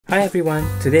Hi everyone,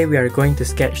 today we are going to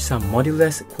sketch some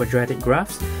modulus quadratic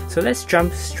graphs. So let's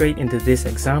jump straight into this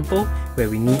example where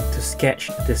we need to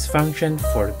sketch this function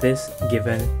for this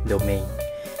given domain.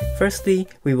 Firstly,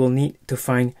 we will need to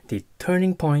find the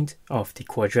turning point of the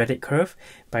quadratic curve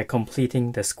by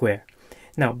completing the square.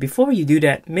 Now, before you do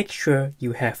that, make sure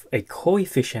you have a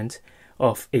coefficient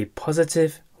of a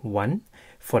positive 1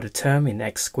 for the term in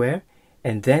x squared,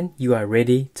 and then you are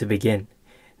ready to begin.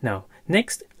 Now,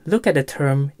 next, look at the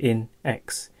term in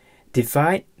x.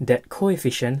 Divide that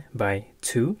coefficient by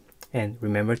 2, and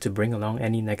remember to bring along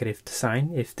any negative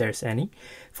sign if there's any.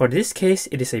 For this case,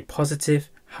 it is a positive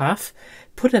half.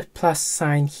 Put a plus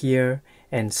sign here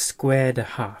and square the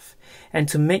half. And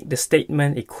to make the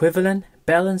statement equivalent,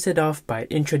 balance it off by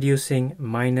introducing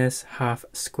minus half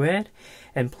squared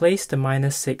and place the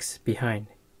minus 6 behind.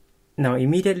 Now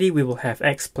immediately we will have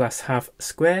x plus half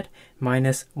squared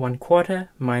minus 1/4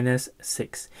 minus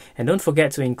 6. And don't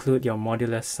forget to include your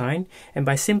modulus sign. And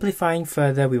by simplifying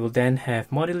further, we will then have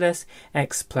modulus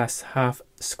x plus half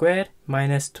squared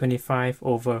minus 25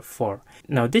 over 4.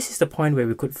 Now this is the point where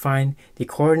we could find the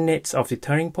coordinates of the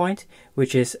turning point,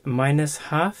 which is minus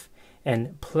half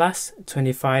and plus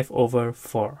 25 over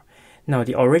 4. Now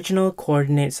the original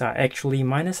coordinates are actually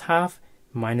minus half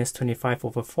minus 25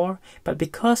 over 4, but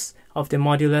because of the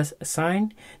modulus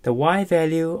sign, the y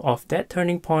value of that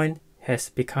turning point has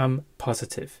become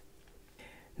positive.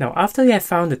 Now after you have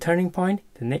found the turning point,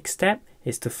 the next step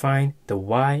is to find the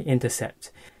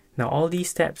y-intercept. Now all these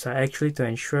steps are actually to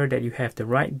ensure that you have the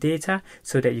right data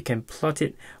so that you can plot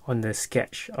it on the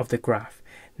sketch of the graph.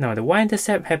 Now the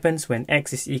y-intercept happens when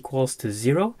x is equals to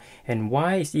 0 and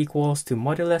y is equals to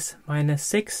modulus minus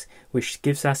 6, which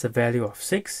gives us a value of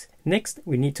 6. Next,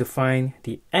 we need to find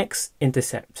the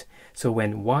x-intercept. So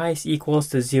when y is equals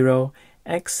to 0,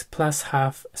 x plus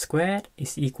half squared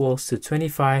is equals to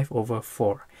 25 over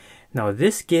 4. Now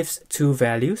this gives two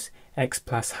values. X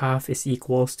plus half is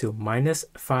equals to minus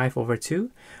 5 over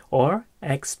 2, or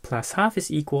x plus half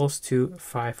is equals to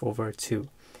 5 over 2.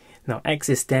 Now x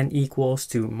is then equals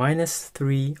to minus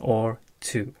 3 or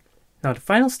 2. Now the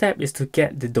final step is to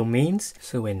get the domains.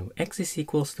 So when x is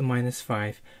equals to minus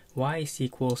 5, y is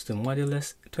equals to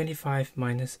modulus 25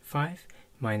 minus 5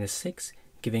 minus 6,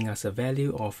 giving us a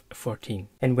value of 14.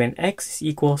 And when x is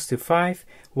equals to 5,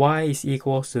 y is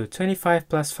equals to 25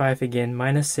 plus 5 again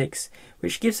minus 6,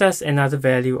 which gives us another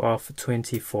value of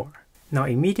 24. Now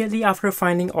immediately after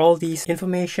finding all these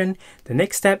information, the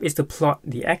next step is to plot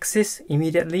the axis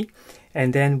immediately,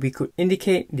 and then we could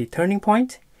indicate the turning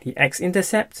point, the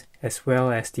x-intercept, as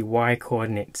well as the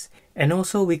y-coordinates. And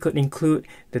also we could include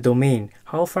the domain,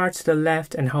 how far to the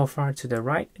left and how far to the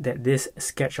right that this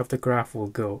sketch of the graph will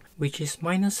go, which is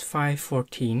minus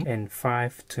 514 and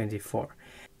 524.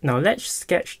 Now let's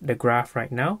sketch the graph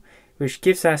right now, which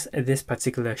gives us this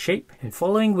particular shape, and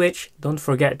following which, don't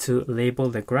forget to label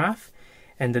the graph.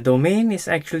 And the domain is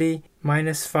actually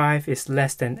minus 5 is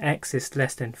less than x is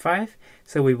less than 5.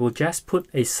 So we will just put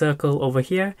a circle over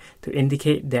here to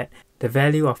indicate that the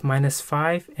value of minus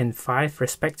 5 and 5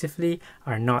 respectively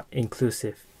are not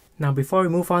inclusive. Now before we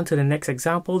move on to the next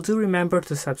example, do remember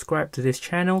to subscribe to this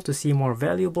channel to see more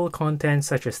valuable content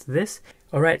such as this.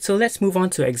 Alright, so let's move on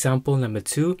to example number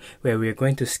 2, where we're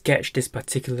going to sketch this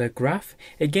particular graph.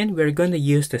 Again, we're going to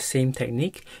use the same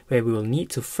technique where we will need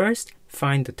to first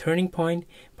find the turning point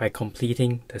by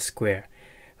completing the square.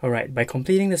 Alright, by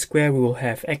completing the square, we will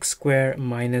have x squared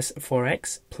minus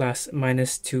 4x plus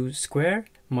minus 2 squared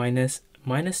minus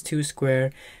 2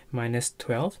 squared minus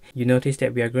 12. You notice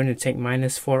that we are going to take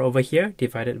minus 4 over here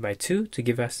divided by 2 to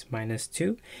give us minus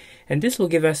 2. And this will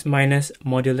give us minus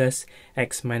modulus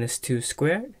x minus 2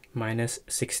 squared minus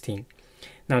 16.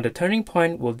 Now the turning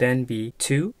point will then be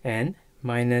 2 and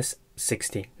minus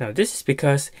 16. Now this is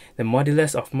because the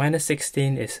modulus of minus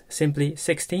 16 is simply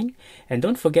 16, and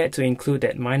don't forget to include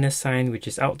that minus sign which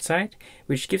is outside,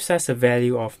 which gives us a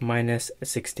value of minus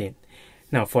 16.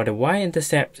 Now for the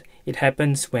y-intercept, it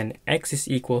happens when x is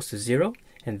equals to 0,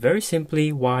 and very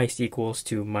simply y is equals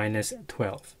to minus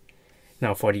 12.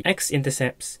 Now for the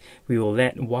x-intercepts, we will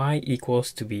let y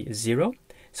equals to be 0.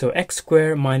 So x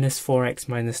squared minus 4x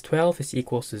minus 12 is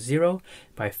equals to 0.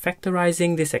 By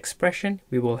factorizing this expression,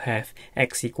 we will have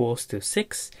x equals to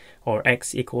 6 or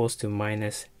x equals to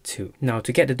minus 2. Now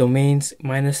to get the domains,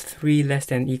 minus 3 less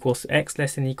than equals to x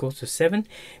less than equals to 7.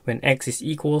 When x is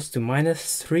equals to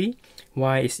minus 3,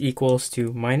 y is equals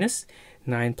to minus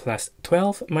 9 plus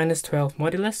 12 minus 12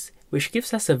 modulus, which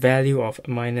gives us a value of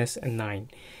minus 9.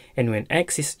 And when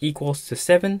x is equals to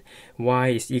 7, y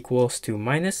is equals to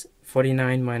minus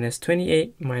 49 minus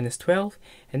 28 minus 12,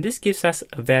 and this gives us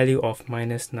a value of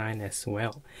minus 9 as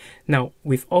well. Now,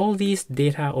 with all these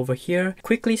data over here,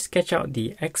 quickly sketch out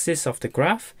the axis of the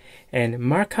graph and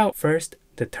mark out first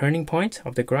the turning point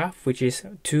of the graph, which is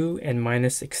 2 and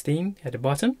minus 16 at the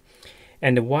bottom,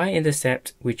 and the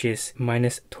y-intercept, which is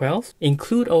minus 12.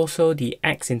 Include also the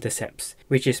x-intercepts,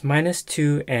 which is minus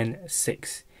 2 and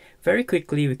 6. Very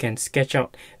quickly, we can sketch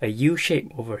out a U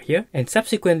shape over here, and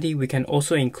subsequently we can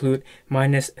also include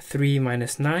minus 3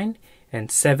 minus 9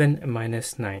 and 7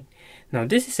 minus 9. Now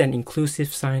this is an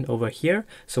inclusive sign over here,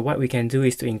 so what we can do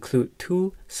is to include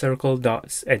 2 circle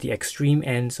dots at the extreme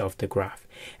ends of the graph.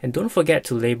 And don't forget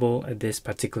to label this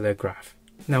particular graph.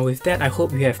 Now with that, I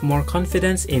hope you have more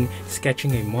confidence in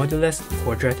sketching a modulus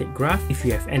quadratic graph. If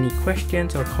you have any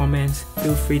questions or comments,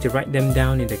 feel free to write them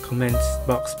down in the comments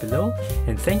box below.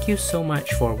 And thank you so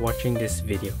much for watching this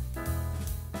video.